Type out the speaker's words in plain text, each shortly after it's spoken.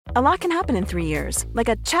A lot can happen in 3 years, like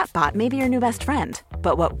a chatbot may be your new best friend.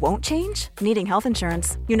 But what won't change? Needing health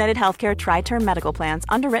insurance. United Healthcare Tri-Term Medical Plans,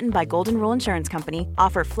 underwritten by Golden Rule Insurance Company,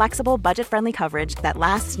 offer flexible, budget-friendly coverage that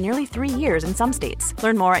lasts nearly 3 years in some states.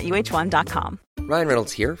 Learn more at uh1.com. Ryan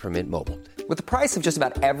Reynolds here from Mint Mobile. With the price of just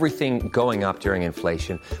about everything going up during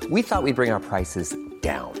inflation, we thought we'd bring our prices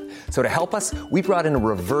down. So to help us, we brought in a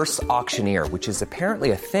reverse auctioneer, which is apparently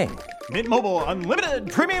a thing. Mint Mobile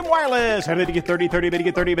Unlimited Premium Wireless. How to get 30, 30, bit to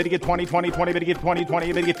get 30, bit to get 20, 20, 20, bit to get 20,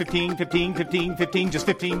 20, bit to get 15, 15, 15, 15, just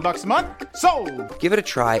 $15 a month? Sold! Give it a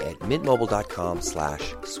try at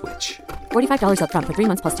mintmobile.com/switch. $45 up front for 3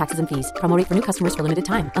 months plus taxes and fees. Promo rate for new customers for limited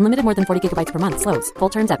time. Unlimited more than 40 gigabytes per month. Slows full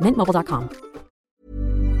terms at mintmobile.com.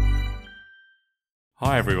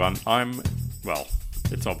 Hi everyone,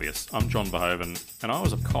 it's obvious. I'm John Verhoeven, and I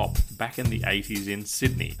was a cop back in the 80s in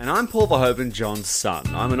Sydney. And I'm Paul Verhoeven, John's son.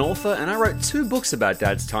 I'm an author, and I wrote 2 books about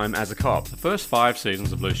Dad's time as a cop. The first 5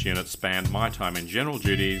 seasons of Loose Unit spanned my time in general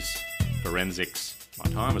duties, forensics,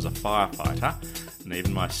 my time as a firefighter, and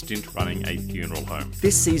even my stint running a funeral home.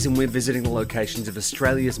 This season we're visiting the locations of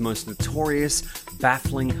Australia's most notorious,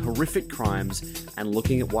 baffling, horrific crimes and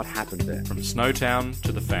looking at what happened there. From Snowtown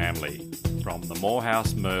to the family, from the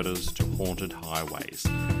Morehouse murders to haunted highways.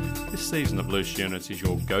 This season of Loose Units is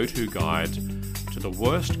your go-to guide to the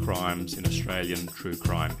worst crimes in Australian true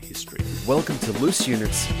crime history. Welcome to Loose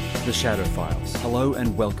Units, The Shadow Files. Hello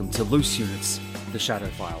and welcome to Loose Units, The Shadow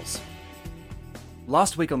Files.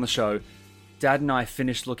 Last week on the show, Dad and I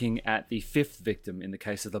finished looking at the 5th victim in the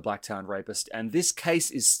case of the Blacktown Rapist, and this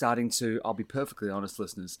case is starting to, I'll be perfectly honest,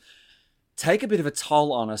 listeners, take a bit of a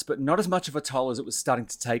toll on us, but not as much of a toll as it was starting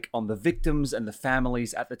to take on the victims and the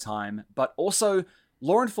families at the time, but also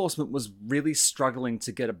law enforcement was really struggling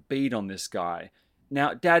to get a bead on this guy.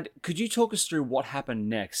 Now, Dad, could you talk us through what happened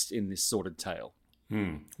next in this sordid tale?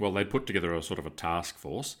 Well, they put together a sort of a task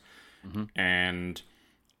force, and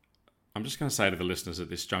I'm just going to say to the listeners at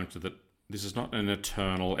this juncture that this is not an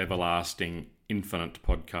eternal, everlasting, infinite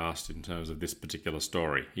podcast in terms of this particular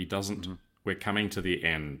story. He doesn't... We're coming to the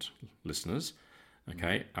end, listeners.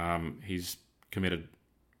 Okay? He's committed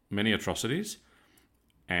many atrocities,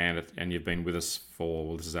 and you've been with us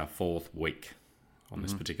for... this is our 4th week on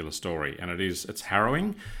this particular story, and it's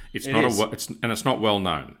harrowing. It's not well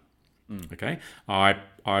known. Okay?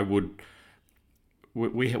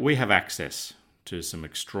 We have access to some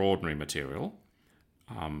extraordinary material.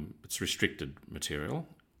 It's restricted material,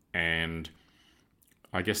 and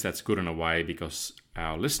I guess that's good in a way because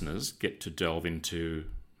our listeners get to delve into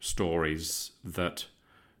stories that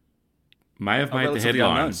may have made the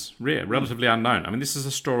headlines. Relatively unknown. I mean, this is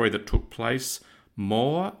a story that took place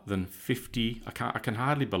more than 50... I can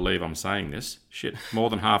hardly believe I'm saying this. More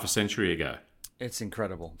than half a century ago. It's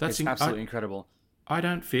incredible. It's absolutely incredible. I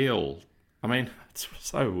don't feel... I mean, it's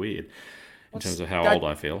so weird. In terms of how old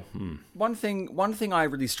I feel. One thing I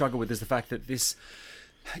really struggle with is the fact that this...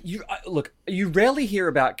 You rarely hear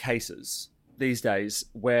about cases these days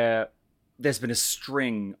where there's been a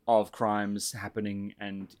string of crimes happening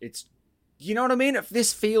and it's... You know what I mean?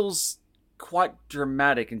 This feels quite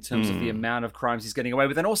dramatic in terms of the amount of crimes he's getting away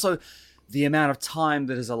with, and also the amount of time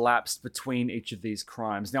that has elapsed between each of these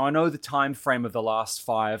crimes. Now, I know the time frame of the last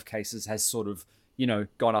 5 cases has sort of,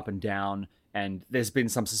 gone up and down, and there's been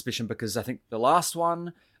some suspicion because I think the last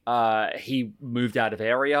one, he moved out of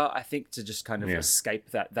area, I think, to just kind of escape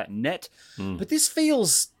that net. But this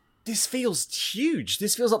feels huge.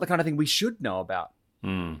 This feels like the kind of thing we should know about.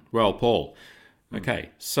 Well, Paul, okay,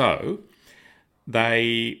 so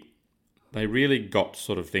they really got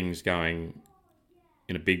sort of things going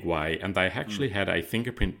in a big way, and they actually had a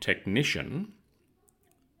fingerprint technician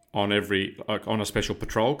on a special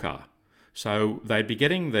patrol car. So they'd be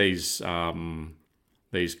getting these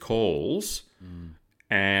calls,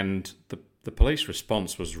 and the police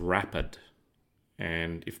response was rapid.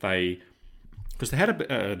 And because they had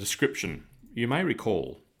a description, you may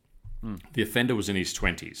recall, the offender was in his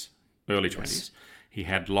 20s, early 20s. Yes. He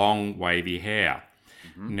had long, wavy hair.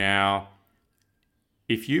 Now,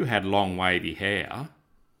 if you had long, wavy hair,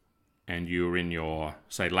 and you were in your,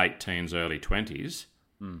 say, late teens, early 20s,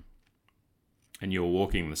 and you were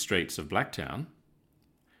walking the streets of Blacktown,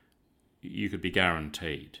 you could be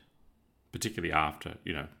guaranteed, particularly after,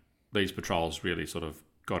 these patrols really sort of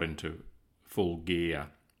got into full gear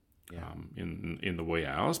in the wee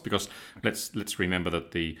hours, because let's remember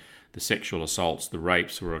that the sexual assaults, the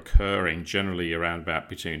rapes were occurring generally around about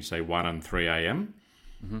between, say, 1 and 3 a.m.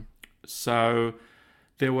 So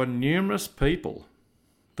there were numerous people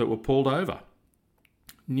that were pulled over.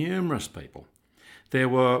 Numerous people. There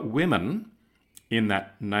were women in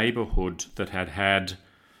that neighbourhood that had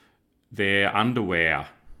their underwear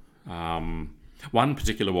One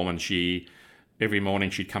particular woman, every morning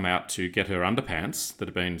she'd come out to get her underpants that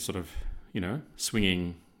had been sort of,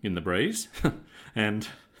 swinging in the breeze, and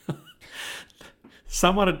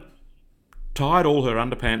someone had tied all her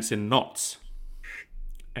underpants in knots.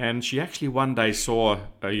 And she actually one day saw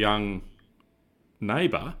a young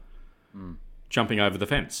neighbour jumping over the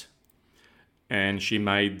fence, and she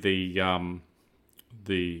made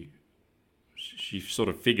she sort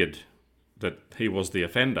of figured that he was the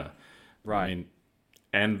offender. Right.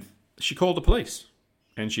 And she called the police,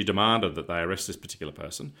 and she demanded that they arrest this particular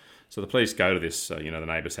person. So the police go to this, the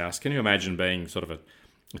neighbour's house. Can you imagine being sort of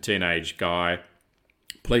a teenage guy?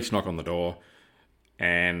 Police knock on the door,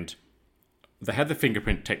 and they had the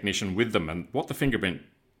fingerprint technician with them. And what the fingerprint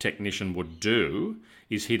technician would do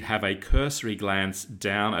is he'd have a cursory glance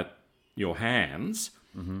down at your hands.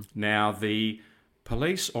 Mm-hmm. Now, the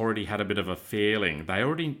police already had a bit of a feeling. They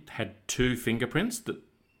already had 2 fingerprints that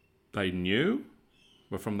they knew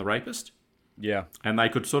were from the rapist. Yeah. And they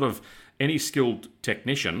could sort of, any skilled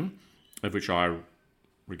technician, of which I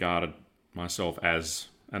regarded myself as,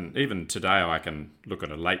 and even today I can look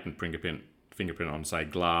at a latent fingerprint on, say,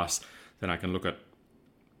 glass. Then I can look at,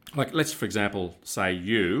 like, let's, for example, say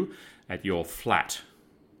you, at your flat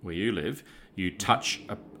where you live, you touch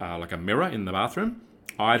like a mirror in the bathroom.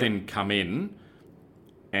 I then come in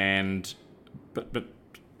and, but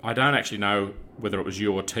I don't actually know whether it was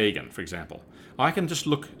you or Tegan, for example. I can just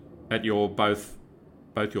look at your both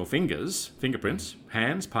your fingerprints,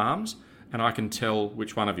 hands, palms, and I can tell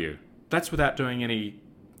which one of you. That's without doing any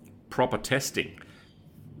proper testing.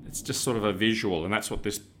 It's just sort of a visual, and that's what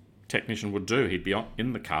this technician would do. He'd be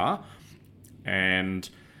in the car, and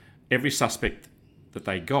every suspect that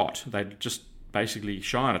they got, they'd just basically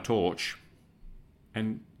shine a torch,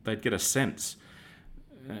 and they'd get a sense.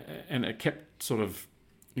 And it kept sort of,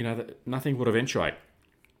 nothing would eventuate.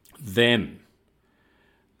 Then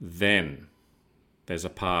there's a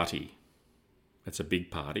party. It's a big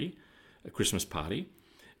party, a Christmas party.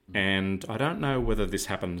 And I don't know whether this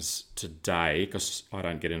happens today, because I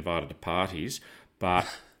don't get invited to parties, but...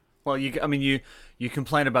 Well, you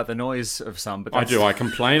complain about the noise of some, but I do. I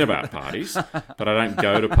complain about parties, but I don't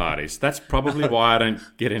go to parties. That's probably why I don't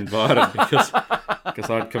get invited, because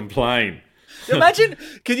I'd complain.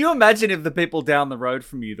 Can you imagine if the people down the road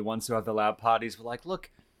from you, the ones who have the loud parties, were like,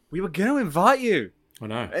 "Look, we were going to invite you." I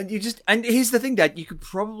know. And here's the thing, Dad, you could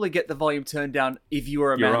probably get the volume turned down if you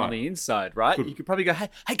were a man on the inside, right? Good. You could probably go, hey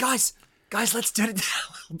guys, let's turn it down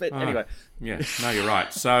a little bit. Anyway. Yeah, no, you're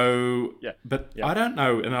right. So, yeah. But I don't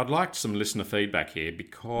know, and I'd like some listener feedback here,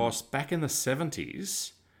 because back in the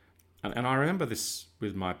 70s, and I remember this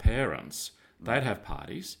with my parents, they'd have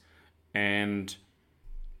parties, and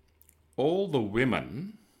all the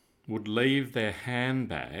women would leave their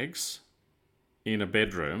handbags in a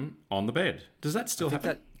bedroom on the bed. Does that still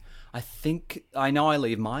happen? I know I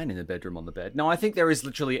leave mine in the bedroom on the bed. No, I think there is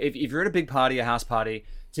literally, if you're at a big party, a house party,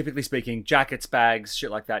 typically speaking, jackets, bags, shit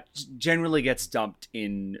like that, generally gets dumped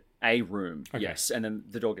in a room. Okay. Yes, and then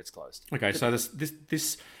the door gets closed. Okay, so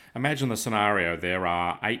this imagine the scenario. There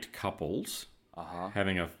are 8 couples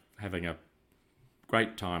having a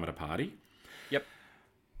great time at a party. Yep.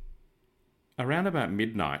 Around about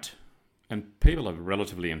midnight, and people are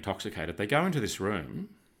relatively intoxicated, they go into this room,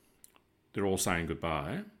 they're all saying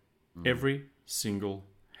goodbye. Every single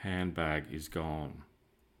handbag is gone.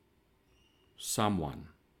 Someone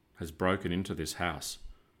has broken into this house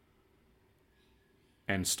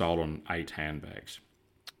and stolen 8 handbags.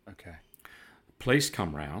 Okay. Police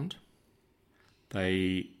come round.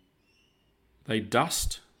 They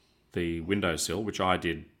dust the windowsill, which I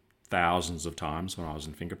did thousands of times when I was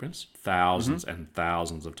in fingerprints. Thousands and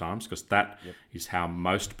thousands of times, because that is how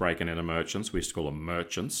most break-in and enter merchants, we used to call them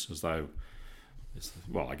merchants, as though,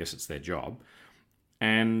 well, I guess it's their job.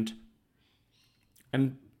 And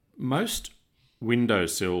most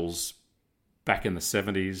windowsills back in the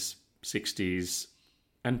 70s, 60s,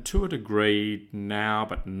 and to a degree now,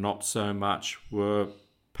 but not so much, were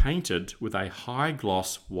painted with a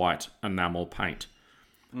high-gloss white enamel paint.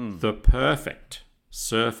 The perfect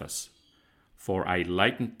surface for a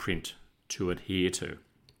latent print to adhere to.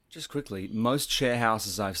 Just quickly, most share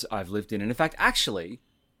houses I've lived in, and in fact, actually,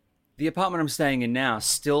 the apartment I'm staying in now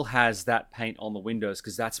still has that paint on the windows,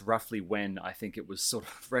 because that's roughly when I think it was sort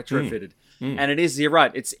of retrofitted. And it is, you're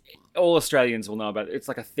right, it's all Australians will know about it. It's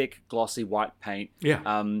like a thick, glossy white paint.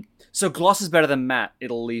 Yeah. So gloss is better than matte.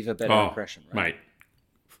 It'll leave a better impression, right?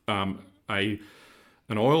 Mate,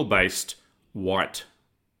 an oil-based white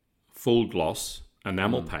full gloss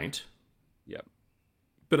enamel paint. Yep.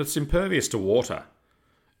 But it's impervious to water.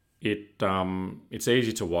 It's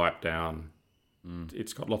easy to wipe down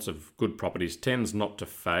It's got lots of good properties, tends not to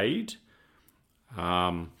fade.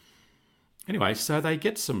 Anyway, so they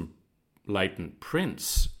get some latent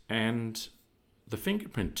prints, and the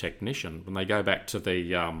fingerprint technician, when they go back to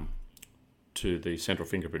the Central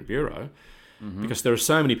Fingerprint Bureau, because there are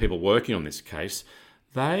so many people working on this case,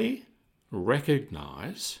 they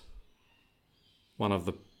recognise one of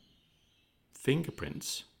the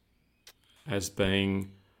fingerprints as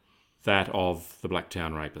being that of the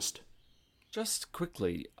Blacktown rapist. Just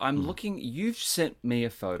quickly, I'm looking. You've sent me a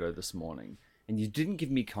photo this morning, and you didn't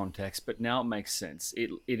give me context, but now it makes sense.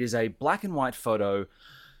 It is a black and white photo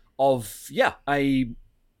of a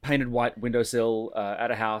painted white windowsill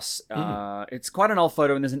at a house. It's quite an old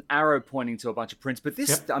photo, and there's an arrow pointing to a bunch of prints. But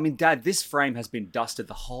this, I mean, Dad, this frame has been dusted.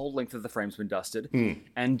 The whole length of the frame's been dusted,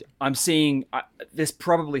 and I'm seeing there's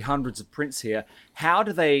probably hundreds of prints here. How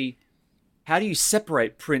do you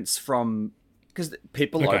separate prints from? Because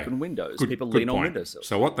people open windows, people lean on windowsills.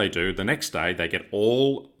 So what they do, the next day, they get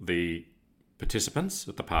all the participants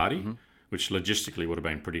at the party, which logistically would have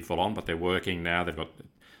been pretty full on, but they're working now. They've got,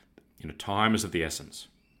 time is of the essence.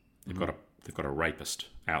 They've got a rapist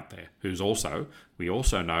out there who's also. We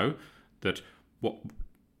also know that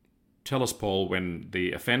Tell us, Paul, when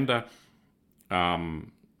the offender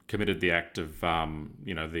committed the act of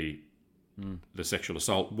the sexual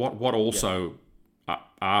assault. What also.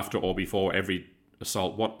 After or before every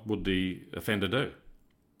assault, what would the offender do?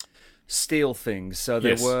 Steal things. So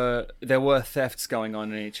there were thefts going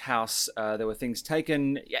on in each house. There were things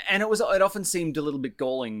taken, and it often seemed a little bit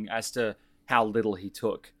galling as to how little he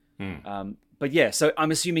took. So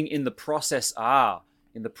I'm assuming in the process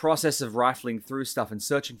of rifling through stuff and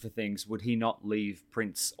searching for things, would he not leave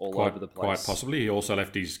prints all over the place? Quite possibly. He also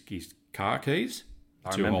left his car keys,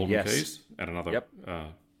 two Holden keys, at another.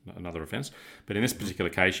 Another offence. But in this particular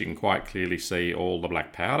case, you can quite clearly see all the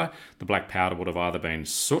black powder. The black powder would have either been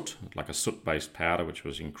soot, like a soot-based powder, which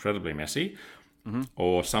was incredibly messy,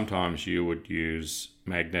 or sometimes you would use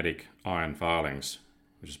magnetic iron filings,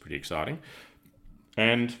 which is pretty exciting.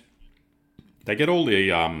 And they get all the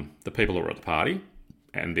people who were at the party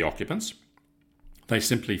and the occupants. They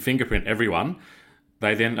simply fingerprint everyone.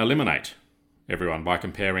 They then eliminate everyone by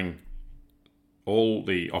comparing all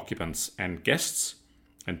the occupants and guests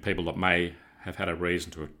and people that may have had a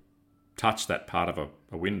reason to touch that part of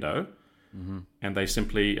a window, and they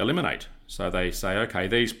simply eliminate. So they say, okay,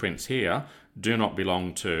 these prints here do not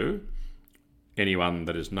belong to anyone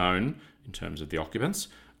that is known in terms of the occupants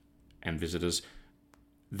and visitors.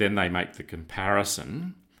 Then they make the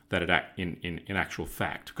comparison that in actual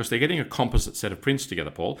fact, because they're getting a composite set of prints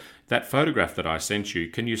together, Paul. That photograph that I sent you,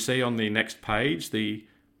 can you see on the next page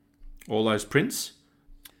all those prints?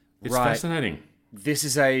 It's fascinating. This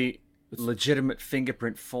is a legitimate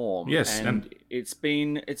fingerprint form. Yes, and it's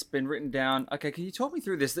been written down. Okay, can you talk me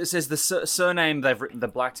through this? This says the surname, they've written the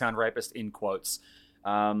Blacktown rapist in quotes.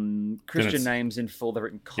 Christian names in full. They've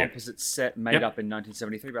written composite set made up in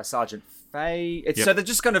 1973 by Sergeant Fay. So they're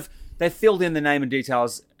just they filled in the name and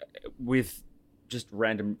details with just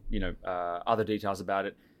random, other details about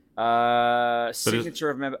it. Signature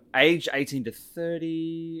of member, age 18 to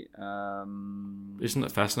 30. Isn't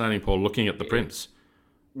it fascinating, Paul, looking at the prints?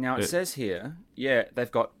 Now it says here,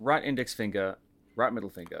 they've got right index finger, right middle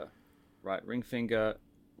finger, right ring finger,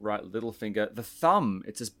 right little finger. The thumb,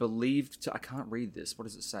 it says believed to, I can't read this. What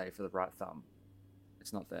does it say for the right thumb?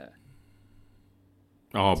 It's not there.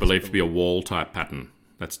 Oh, believed to be a wall type pattern.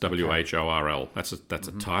 That's WHORL. That's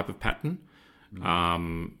a type of pattern.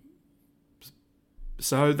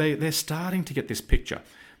 So they're starting to get this picture.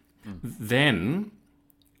 Then,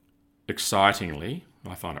 excitingly,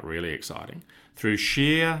 I find it really exciting, through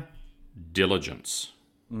sheer diligence,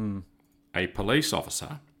 a police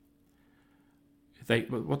officer, they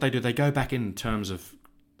go back in terms of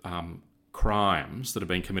crimes that have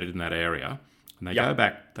been committed in that area, and they go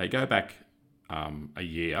back a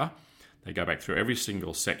year. They go back through every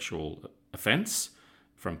single sexual offence,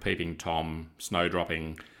 from peeping Tom,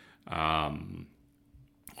 snowdropping,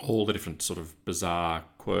 all the different sort of bizarre,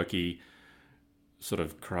 quirky sort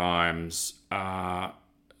of crimes.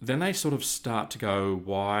 Then they sort of start to go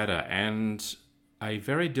wider, and a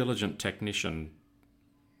very diligent technician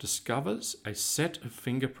discovers a set of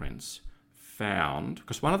fingerprints found,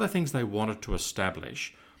 because one of the things they wanted to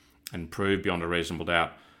establish and prove beyond a reasonable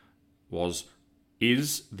doubt was,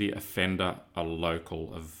 is the offender a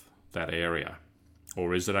local of that area?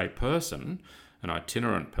 Or is it a person, an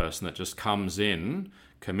itinerant person that just comes in,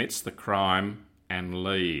 commits the crime and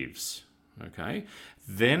leaves? Okay.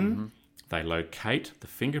 Then they locate the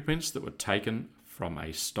fingerprints that were taken from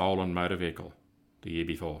a stolen motor vehicle the year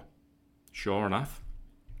before. Sure enough,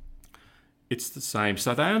 It's the same.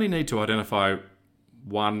 So they only need to identify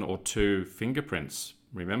 1 or 2 fingerprints.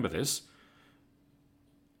 Remember this.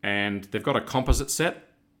 And they've got a composite set.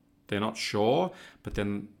 They're not sure. But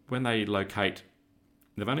then when they locate,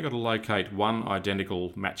 they've only got to locate 1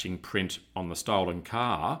 identical matching print on the stolen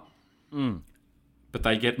car. But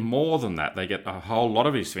they get more than that. They get a whole lot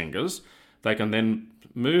of his fingers. They can then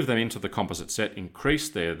move them into the composite set, increase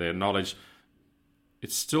their knowledge.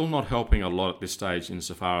 It's still not helping a lot at this stage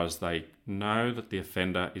insofar as they know that the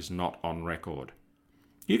offender is not on record.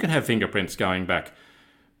 You can have fingerprints going back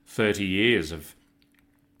 30 years of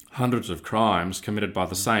hundreds of crimes committed by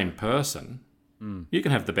the same person. You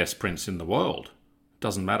can have the best prints in the world. It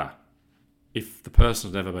doesn't matter. If the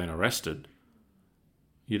person's never been arrested,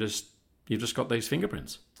 you've just got these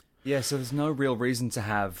fingerprints. Yeah, so there's no real reason to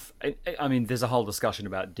have... I mean, there's a whole discussion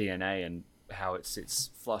about DNA and how it sits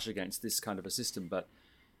flush against this kind of a system, but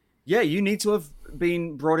yeah, you need to have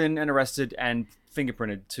been brought in and arrested and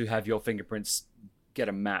fingerprinted to have your fingerprints get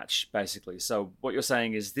a match, basically. So what you're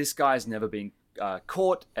saying is this guy's never been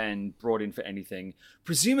caught and brought in for anything.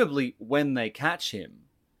 Presumably, when they catch him,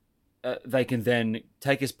 they can then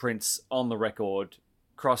take his prints on the record,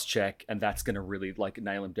 cross-check, and that's going to really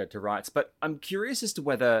nail him dead to rights. But I'm curious as to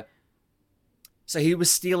whether... So he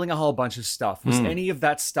was stealing a whole bunch of stuff. Was any of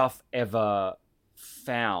that stuff ever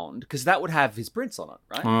found? Because that would have his prints on it,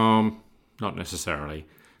 right? Not necessarily.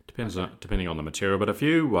 Depending on the material. But a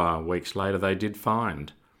few weeks later, they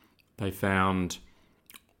found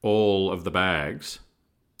all of the bags.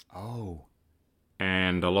 Oh.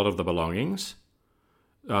 And a lot of the belongings.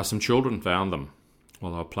 Some children found them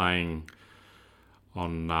while they were playing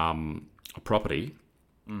on a property,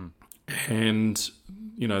 and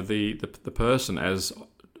the person, as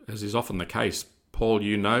is often the case, Paul,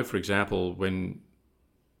 for example, when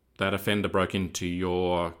that offender broke into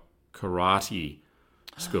your karate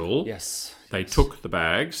school, they took the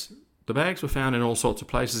bags. The bags were found in all sorts of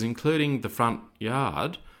places, including the front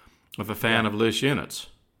yard of a fan of loose units.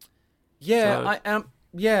 Yeah,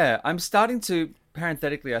 I'm starting to.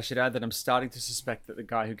 Parenthetically, I should add that I'm starting to suspect that the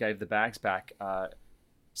guy who gave the bags back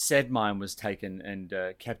said mine was taken and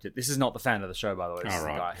kept it. This is not the fan of the show, by the way. This is the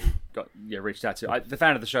guy who reached out to. The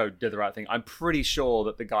fan of the show did the right thing. I'm pretty sure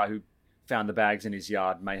that the guy who found the bags in his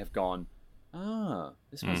yard may have gone,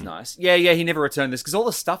 this was nice. Yeah, he never returned this because all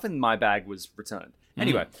the stuff in my bag was returned.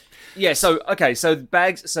 Anyway, so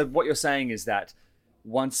bags. So what you're saying is that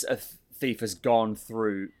once a thief has gone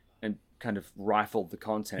through and kind of rifled the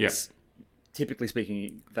contents, typically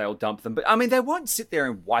speaking, they'll dump them. But, I mean, they won't sit there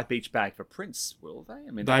and wipe each bag for prints, will they?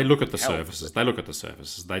 I mean, they look at the surfaces. They look at the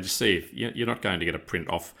surfaces. They just see if you're not going to get a print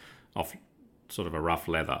off sort of a rough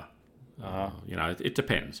leather. It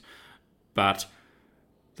depends. But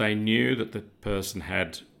they knew that the person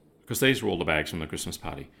had... Because these were all the bags from the Christmas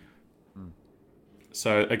party.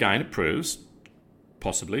 So, again, it proves,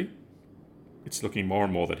 possibly, it's looking more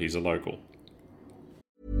and more that he's a local.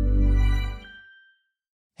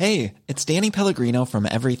 Hey, it's Danny Pellegrino from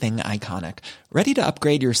Everything Iconic. Ready to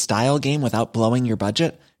upgrade your style game without blowing your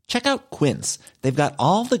budget? Check out Quince. They've got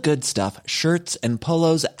all the good stuff, shirts and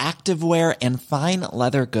polos, activewear, and fine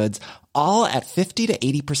leather goods, all at 50 to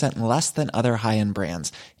 80% less than other high-end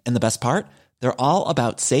brands. And the best part? They're all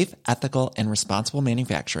about safe, ethical, and responsible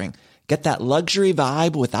manufacturing. Get that luxury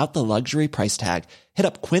vibe without the luxury price tag. Hit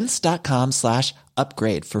up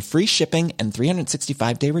quince.com/upgrade for free shipping and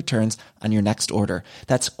 365-day returns on your next order.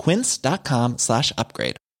 That's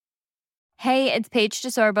quince.com/upgrade. Hey, it's Paige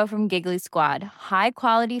DeSorbo from Giggly Squad. High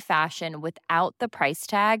quality fashion without the price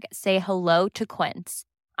tag. Say hello to Quince.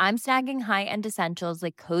 I'm snagging high-end essentials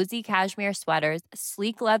like cozy cashmere sweaters,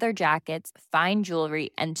 sleek leather jackets, fine jewelry,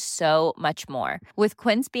 and so much more. With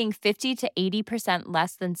Quince being 50 to 80%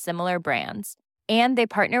 less than similar brands. And they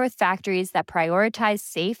partner with factories that prioritize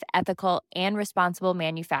safe, ethical, and responsible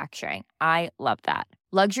manufacturing. I love that.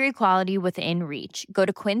 Luxury quality within reach. Go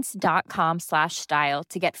to quince.com/style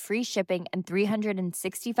to get free shipping and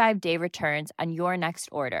 365-day returns on your next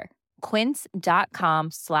order.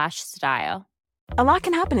 Quince.com/style. A lot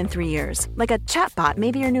can happen in 3 years, like a chatbot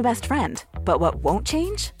may be your new best friend. But what won't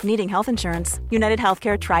change? Needing health insurance. United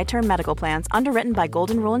Healthcare Tri-Term Medical Plans, underwritten by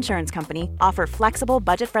Golden Rule Insurance Company, offer flexible,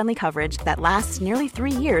 budget-friendly coverage that lasts nearly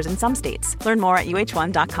 3 years in some states. Learn more at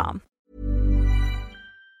uh1.com.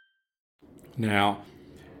 Now,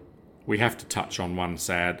 we have to touch on one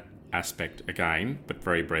sad aspect again, but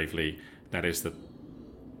very briefly. That is that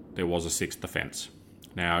there was a 6th offence.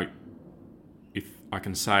 Now, if I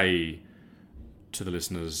can say to the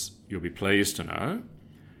listeners, you'll be pleased to know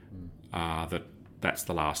that that's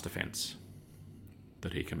the last offence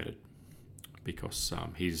that he committed, because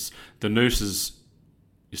the noose is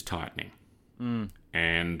tightening.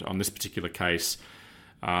 And on this particular case,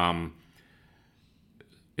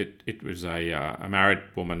 it was a married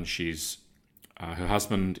woman. She's her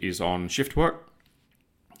husband is on shift work,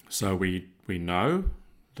 so we know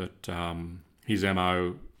that his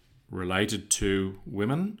MO related to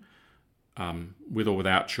women, with or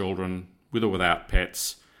without children, with or without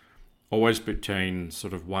pets, always between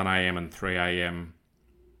sort of 1 a.m. and 3 a.m.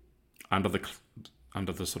 under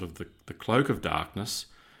the sort of the cloak of darkness.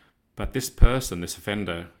 But this person, this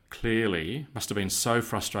offender, clearly must have been so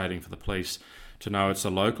frustrating for the police to know it's a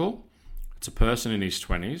local, it's a person in his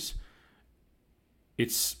 20s.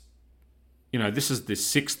 It's, this is the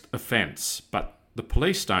 6th offence, but the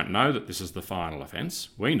police don't know that this is the final offence.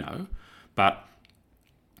 We know, but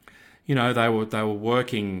they were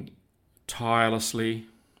working tirelessly.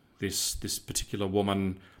 This particular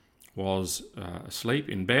woman was asleep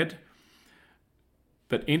in bed.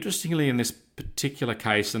 But interestingly, in this particular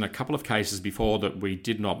case, and a couple of cases before that we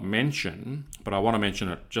did not mention, but I want to mention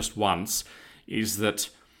it just once, is that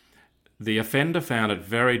the offender found it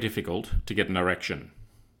very difficult to get an erection.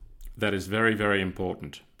 That is very, very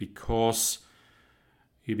important, because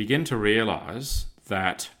you begin to realise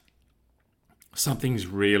that something's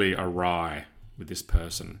really awry with this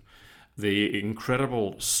person. The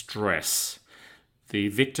incredible stress. The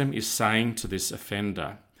victim is saying to this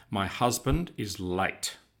offender, "My husband is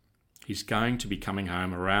late. He's going to be coming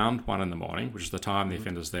home around 1 a.m, which is the time the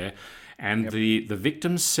offender's there." And the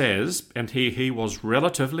victim says, and he was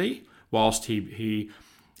relatively, whilst he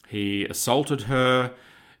assaulted her,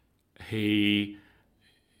 he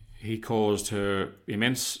caused her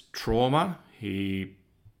immense trauma. He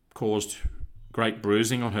caused great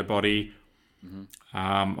bruising on her body.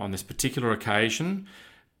 On this particular occasion,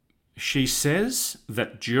 she says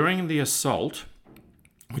that during the assault,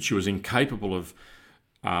 which she was incapable of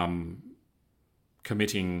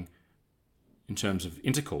committing in terms of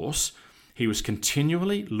intercourse, he was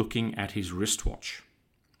continually looking at his wristwatch.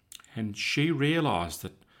 And she realised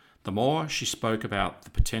that the more she spoke about the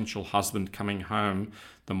potential husband coming home,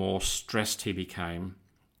 the more stressed he became.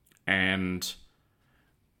 And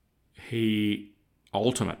he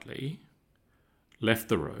ultimately left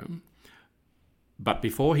the room. But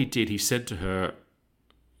before he did, he said to her,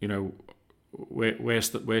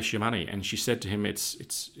 where's your money? And she said to him, it's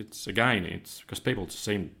because people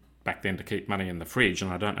seem back then to keep money in the fridge,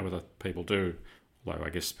 and I don't know whether people do, although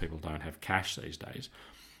I guess people don't have cash these days.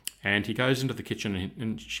 And he goes into the kitchen,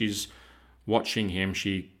 and she's watching him.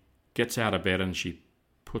 She gets out of bed and she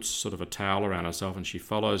puts sort of a towel around herself, and she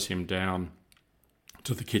follows him down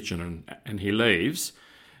to the kitchen, and he leaves,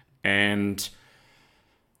 and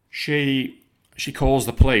she calls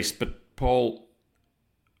the police. But Paul,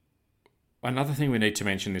 another thing we need to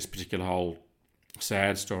mention in this particular whole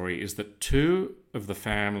sad story is that two of the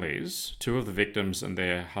victims and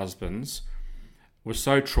their husbands were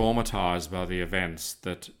so traumatised by the events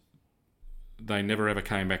that they never ever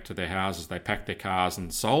came back to their houses. They packed their cars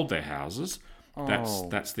and sold their houses.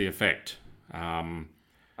 That's the effect. I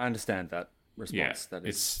understand that response.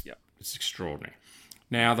 Yeah, it's extraordinary.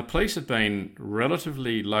 Now, the police had been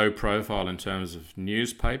relatively low profile in terms of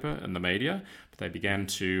newspaper and the media, but they began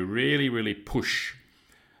to really, really push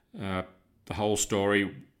the whole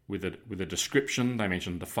story with a description. They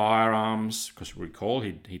mentioned the firearms, because recall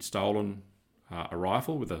he'd stolen a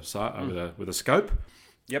rifle with a scope.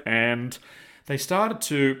 Yep. And they started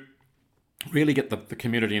to really get the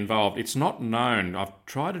community involved. It's not known. I've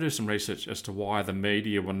tried to do some research as to why the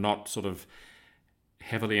media were not sort of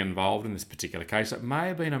heavily involved in this particular case. It may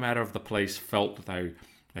have been a matter of the police felt that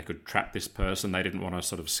they could trap this person. They didn't want to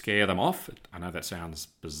sort of scare them off. I know that sounds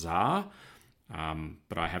bizarre,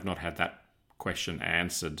 but I have not had that question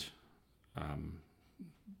answered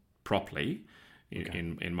properly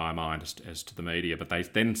in my mind as to the media. But they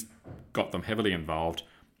then got them heavily involved,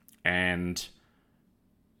 and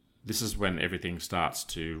this is when everything starts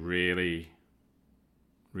to really,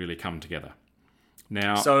 really come together.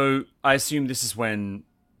 Now, so I assume this is when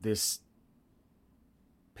this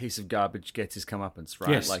piece of garbage gets his comeuppance,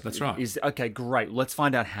 right? Yes, that's right. Okay, great. Let's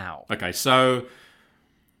find out how. Okay, so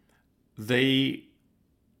the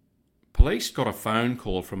police got a phone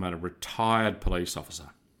call from a retired police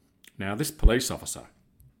officer. Now, this police officer,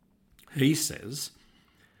 he says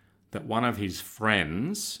that one of his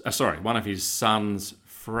son's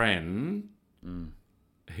friend, that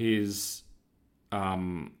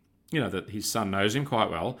his son knows him quite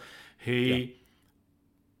well. He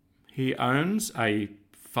owns a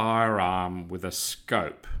firearm with a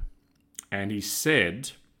scope, and he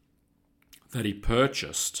said that he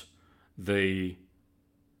purchased the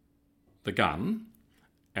gun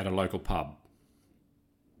at a local pub.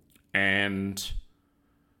 And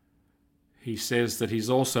he says that he's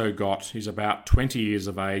about 20 years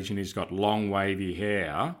of age and he's got long wavy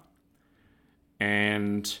hair.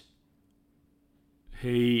 And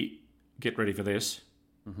get ready for this.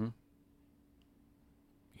 Mm-hmm.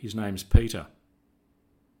 His name's Peter.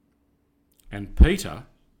 And Peter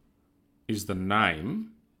is the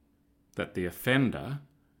name that the offender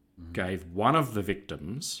gave one of the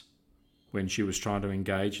victims when she was trying to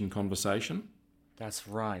engage in conversation. That's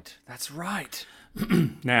right. That's right.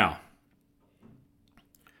 Now,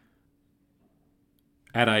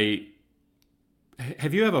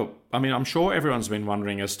 have you ever, I'm sure everyone's been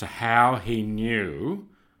wondering as to how he knew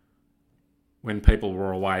when people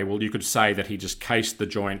were away. Well, you could say that he just cased the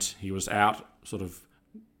joint. He was out sort of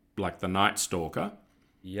like the Night Stalker.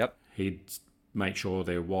 Yep. He'd make sure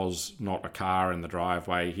there was not a car in the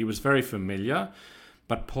driveway. He was very familiar.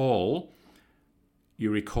 But Paul,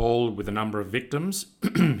 you recall with a number of victims,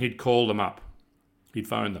 he'd call them up. He'd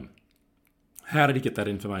phone them. How did he get that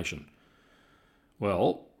information?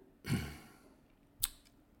 Well,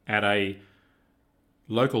 at a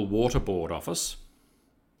local water board office,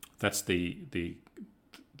 that's the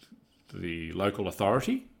local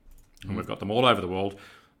authority, and we've got them all over the world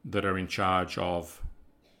that are in charge of,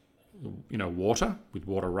 water, with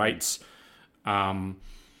water rates. In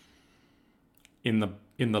the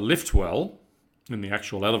lift well, in the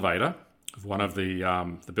actual elevator of one of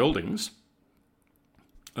the buildings,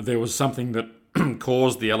 there was something that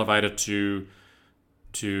caused the elevator to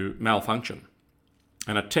malfunction.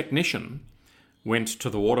 And a technician went to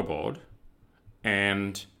the water board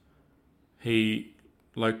and he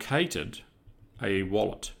located a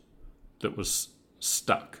wallet that was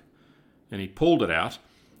stuck. And he pulled it out,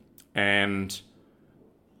 and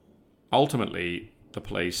ultimately the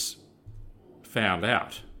police found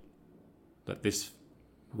out that this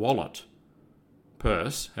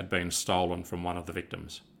purse had been stolen from one of the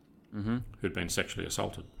victims who'd been sexually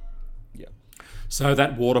assaulted. Yeah. So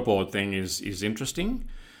that waterboard thing is interesting.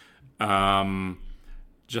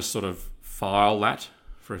 Just sort of file that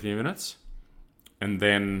for a few minutes. And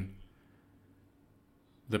then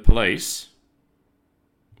the police,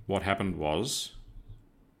 what happened was,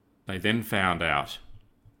 they then found out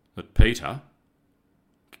that Peter,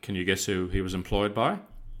 can you guess who he was employed by?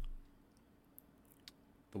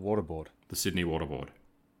 The water board. The Sydney Water Board.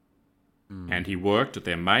 And he worked at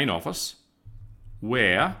their main office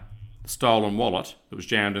where the stolen wallet that was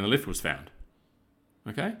jammed in the lift was found.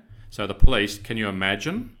 Okay? So the police, can you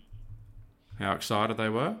imagine how excited they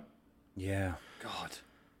were? Yeah. God.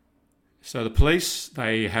 So the police,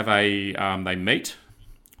 they have they meet,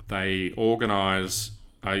 they organise,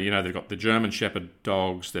 they've got the German Shepherd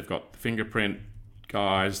dogs, they've got the fingerprint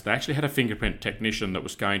guys. They actually had a fingerprint technician that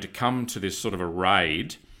was going to come to this sort of a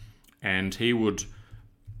raid, and he would,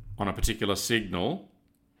 on a particular signal,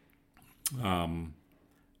 I'll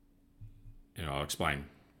explain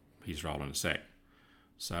his role in a sec.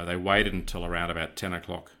 So they waited until around about 10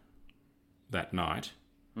 o'clock that night,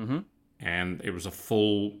 and it was a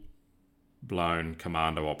full-blown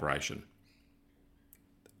commando operation.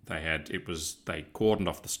 They cordoned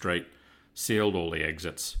off the street, sealed all the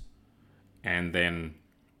exits, and then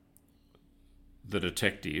the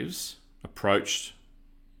detectives approached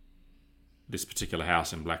this particular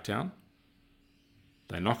house in Blacktown.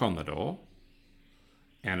 They knock on the door,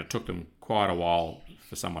 and it took them quite a while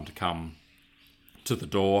for someone to come to the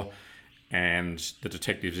door, and the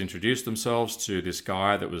detectives introduced themselves to this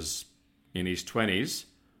guy that was in his 20s,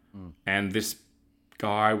 and this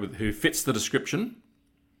guy who fits the description.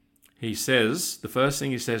 The first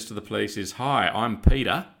thing he says to the police is, "Hi, I'm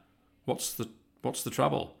Peter. What's the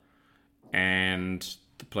trouble?" And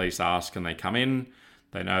the police ask, can they come in?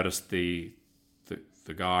 They noticed the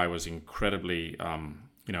guy was incredibly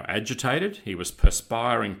agitated. He was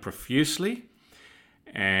perspiring profusely,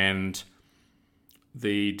 and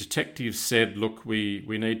the detective said, "Look, we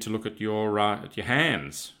need to look at your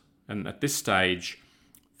hands." And at this stage,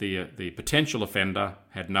 the potential offender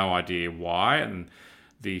had no idea why, and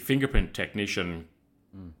the fingerprint technician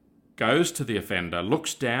goes to the offender,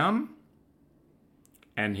 looks down,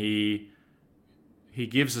 and he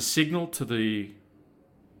gives a signal to the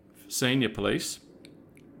senior police,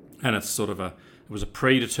 and it's it was a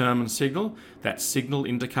predetermined signal. That signal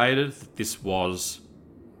indicated that this was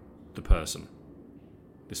the person.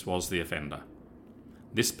 This was the offender.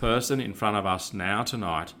 This person in front of us now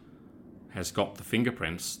tonight has got the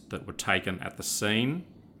fingerprints that were taken at the scene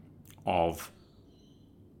of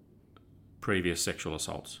previous sexual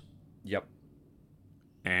assaults. Yep.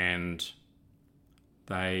 And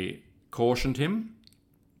they cautioned him.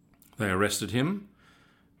 They arrested him.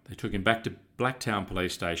 They took him back to Blacktown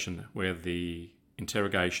police station where the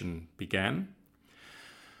interrogation began.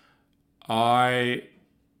 I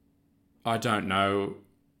don't know.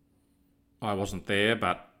 I wasn't there,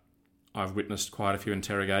 but I've witnessed quite a few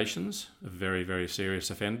interrogations of very, very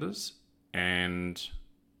serious offenders, and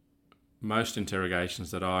most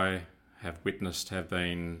interrogations that I have witnessed have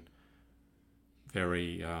been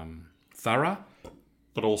very thorough,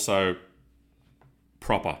 but also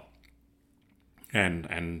proper.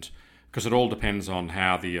 And because it all depends on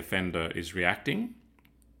how the offender is reacting.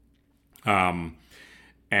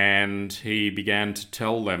 And he began to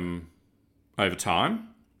tell them over time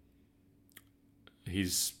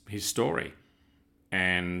his story.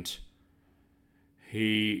 And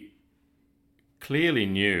he clearly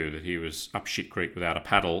knew that he was up shit creek without a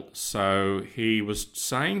paddle. So he was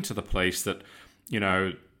saying to the police that, you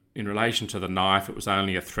know, in relation to the knife, it was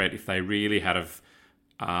only a threat. If they really had have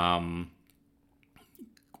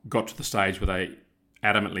got to the stage where they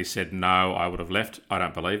adamantly said, no, I would have left. I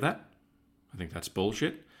don't believe that. I think that's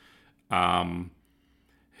bullshit.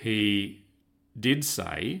 He did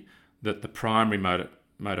say that the primary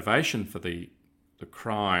motivation for the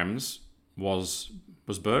crimes was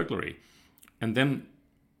burglary. And then,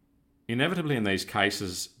 inevitably in these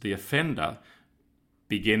cases, the offender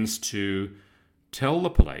begins to tell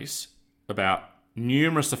the police about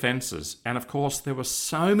numerous offences. And of course, there were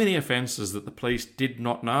so many offences that the police did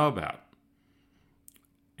not know about.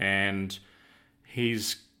 And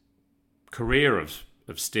his career of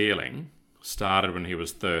stealing started when he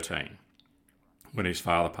was 13, when his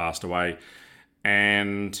father passed away.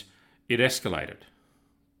 And it escalated.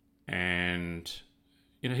 And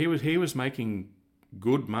you know, he was making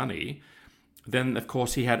good money. Then, of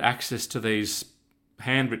course, he had access to these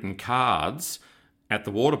handwritten cards at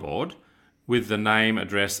the waterboard with the name,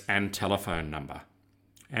 address, and telephone number.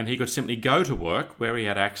 And he could simply go to work where he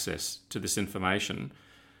had access to this information.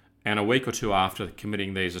 And a week or two after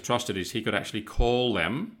committing these atrocities, he could actually call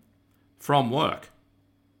them from work.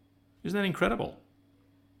 Isn't that incredible?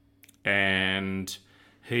 And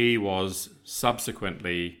he was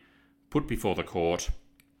subsequently put before the court.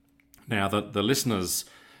 Now, the listeners,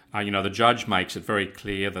 the judge makes it very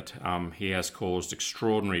clear that he has caused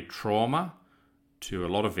extraordinary trauma to a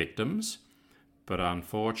lot of victims. But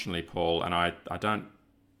unfortunately, Paul, and I don't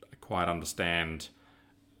quite understand.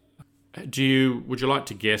 Would you like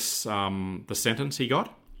to guess the sentence he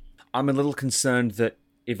got? I'm a little concerned that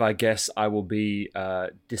if I guess, I will be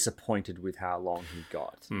disappointed with how long he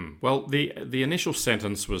got. Well, the initial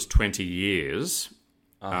sentence was 20 years.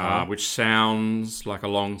 Which sounds like a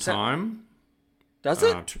long time. Does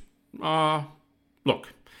it? Look.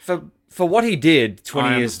 For what he did,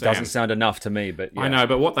 20 years doesn't sound enough to me. But yeah. I know,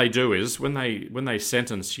 but what they do is when they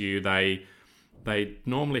sentence you, they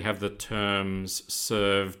normally have the terms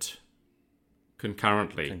served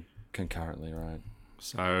concurrently. Concurrently, right.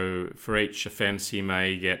 So for each offence, he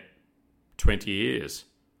may get 20 years,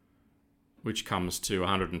 which comes to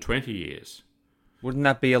 120 years. Wouldn't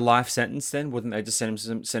that be a life sentence then? Wouldn't they just send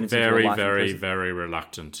him to a life very, in very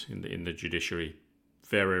reluctant in the judiciary.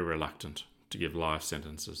 Very reluctant to give life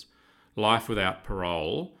sentences. Life without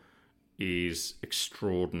parole is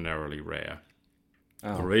extraordinarily rare.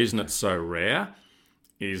 The reason it's so rare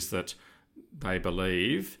is that they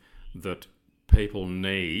believe that people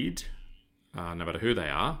need, no matter who they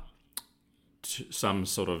are, some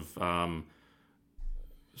sort of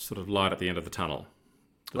light at the end of the tunnel.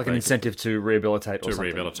 Like an incentive to rehabilitate or something. To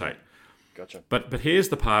rehabilitate. Gotcha. But here's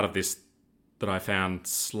the part of this that I found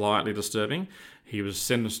slightly disturbing. He was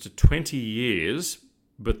sentenced to 20 years,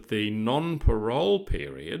 but the non-parole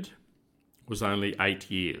period was only 8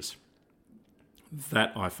 years.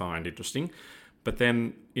 That I find interesting. But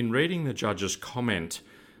then in reading the judge's comment,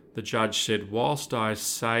 the judge said, whilst I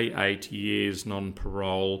say 8 years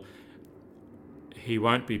non-parole, he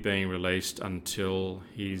won't be being released until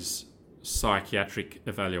his psychiatric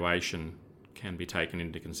evaluation can be taken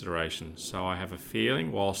into consideration. So I have a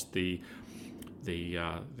feeling, whilst the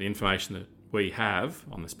information that we have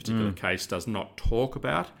on this particular case does not talk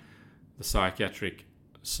about the psychiatric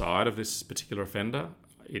side of this particular offender,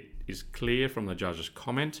 it is clear from the judge's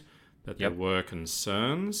comment that there were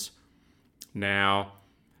concerns. Now,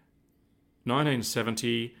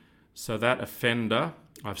 1970, so that offender,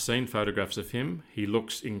 I've seen photographs of him, he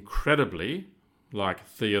looks incredibly like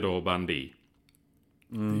Theodore Bundy,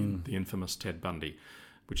 the infamous Ted Bundy,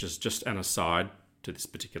 which is just an aside to this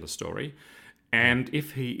particular story. And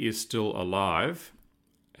if he is still alive,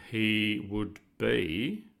 he would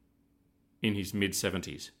be in his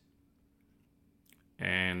mid-70s.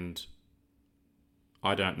 And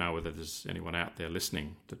I don't know whether there's anyone out there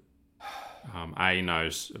listening that A,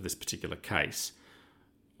 knows of this particular case,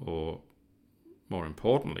 or more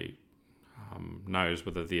importantly, knows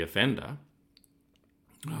whether the offender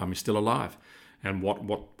is still alive and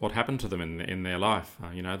what happened to them in their life.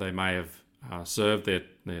 They may have served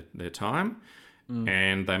their time,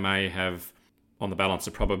 and they may have, on the balance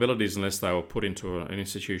of probabilities, unless they were put into an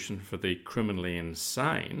institution for the criminally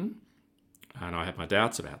insane, and I have my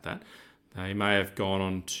doubts about that, they may have gone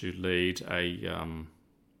on to lead a,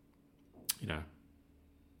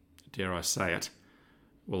 dare I say it,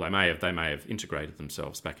 well, they may have integrated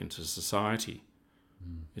themselves back into society.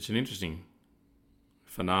 It's an interesting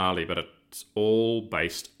finale, but it's all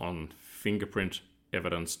based on fingerprint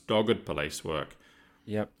evidence, dogged police work.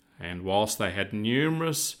 Yep. And whilst they had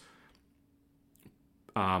numerous,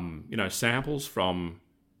 samples from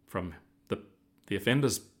the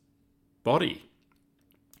offender's body,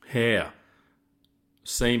 hair,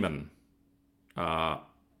 semen,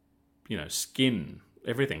 skin,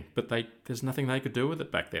 everything, but there's nothing they could do with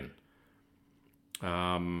it back then.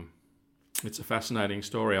 It's a fascinating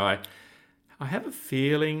story. I have a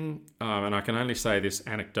feeling, and I can only say this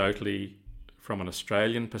anecdotally from an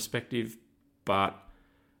Australian perspective, but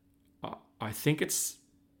I think it's,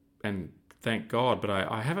 and thank God, but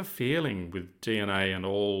I have a feeling with DNA and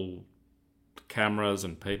all cameras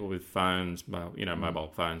and people with phones,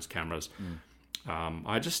 mobile phones, cameras,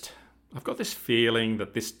 I've got this feeling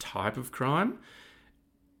that this type of crime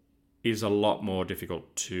is a lot more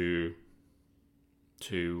difficult to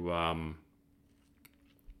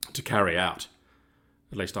carry out.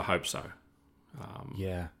 At least I hope so.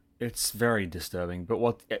 Yeah, it's very disturbing. But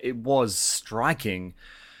what it was striking,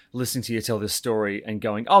 listening to you tell this story and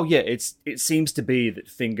going, oh yeah, it seems to be that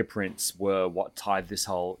fingerprints were what tied this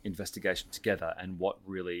whole investigation together and what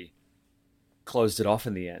really closed it off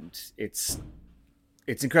in the end. It's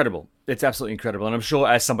incredible. It's absolutely incredible. And I'm sure,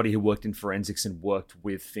 as somebody who worked in forensics and worked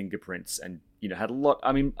with fingerprints and, had a lot,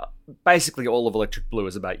 basically all of Electric Blue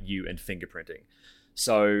is about you and fingerprinting.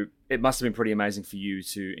 So it must have been pretty amazing for you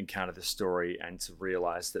to encounter this story and to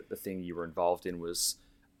realize that the thing you were involved in was,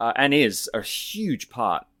 and is, a huge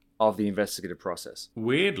part of the investigative process.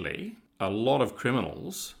 Weirdly, a lot of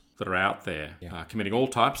criminals that are out there committing all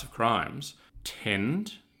types of crimes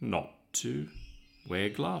tend not to wear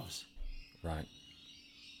gloves. Right.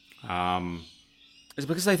 Is it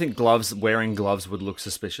because they think wearing gloves would look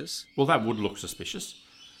suspicious? Well, that would look suspicious.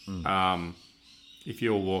 If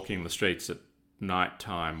you're walking the streets at night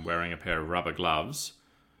time wearing a pair of rubber gloves,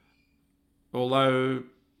 although,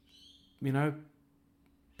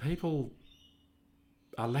 people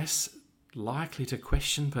are less likely to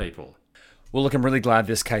question people. Well, look, I'm really glad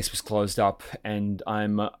this case was closed up, and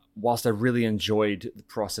whilst I really enjoyed the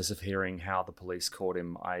process of hearing how the police caught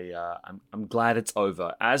him, I'm glad it's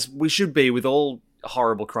over, as we should be with all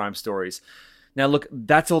horrible crime stories. Now, look,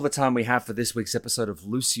 that's all the time we have for this week's episode of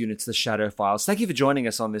Loose Units, The Shadow Files. Thank you for joining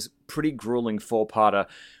us on this pretty grueling 4-parter.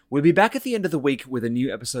 We'll be back at the end of the week with a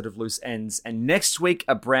new episode of Loose Ends, and next week,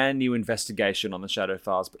 a brand new investigation on the Shadow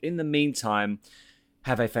Files. But in the meantime,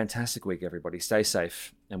 have a fantastic week, everybody. Stay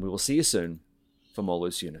safe, and we will see you soon for more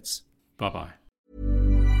Loose Units. Bye-bye.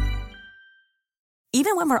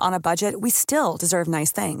 Even when we're on a budget, we still deserve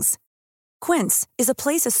nice things. Quince is a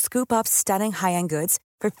place to scoop up stunning high-end goods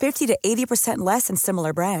for 50 to 80% less than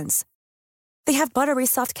similar brands. They have buttery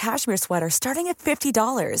soft cashmere sweaters starting at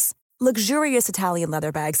 $50, luxurious Italian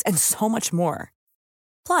leather bags, and so much more.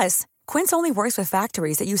 Plus, Quince only works with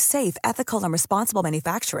factories that use safe, ethical, and responsible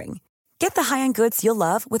manufacturing. Get the high-end goods you'll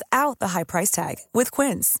love without the high price tag with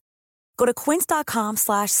Quince. Go to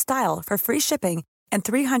quince.com/style for free shipping and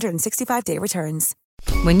 365-day returns.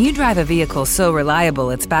 When you drive a vehicle so reliable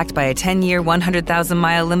it's backed by a 10-year,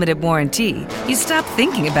 100,000-mile limited warranty, you stop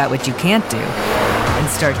thinking about what you can't do and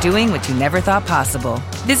start doing what you never thought possible.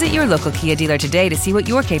 Visit your local Kia dealer today to see what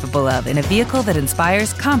you're capable of in a vehicle that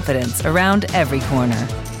inspires confidence around every corner.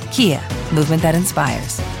 Kia, movement that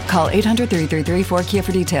inspires. Call 800-333-4KIA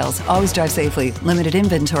for details. Always drive safely. Limited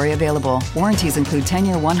inventory available. Warranties include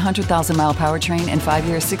 10-year 100,000-mile powertrain and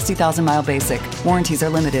 5-year 60,000-mile basic. Warranties are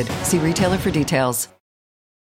limited. See retailer for details.